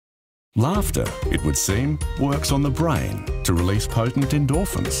Laughter, it would seem, works on the brain to release potent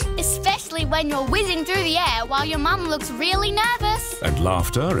endorphins. Especially when you're whizzing through the air while your mum looks really nervous. And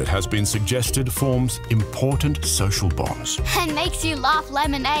laughter, it has been suggested, forms important social bonds. And makes you laugh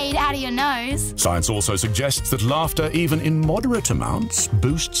lemonade out of your nose. Science also suggests that laughter, even in moderate amounts,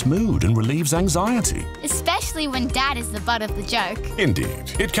 boosts mood and relieves anxiety. Especially when Dad is the butt of the joke.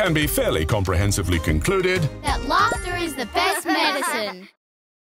 Indeed, it can be fairly comprehensively concluded that laughter is the best medicine.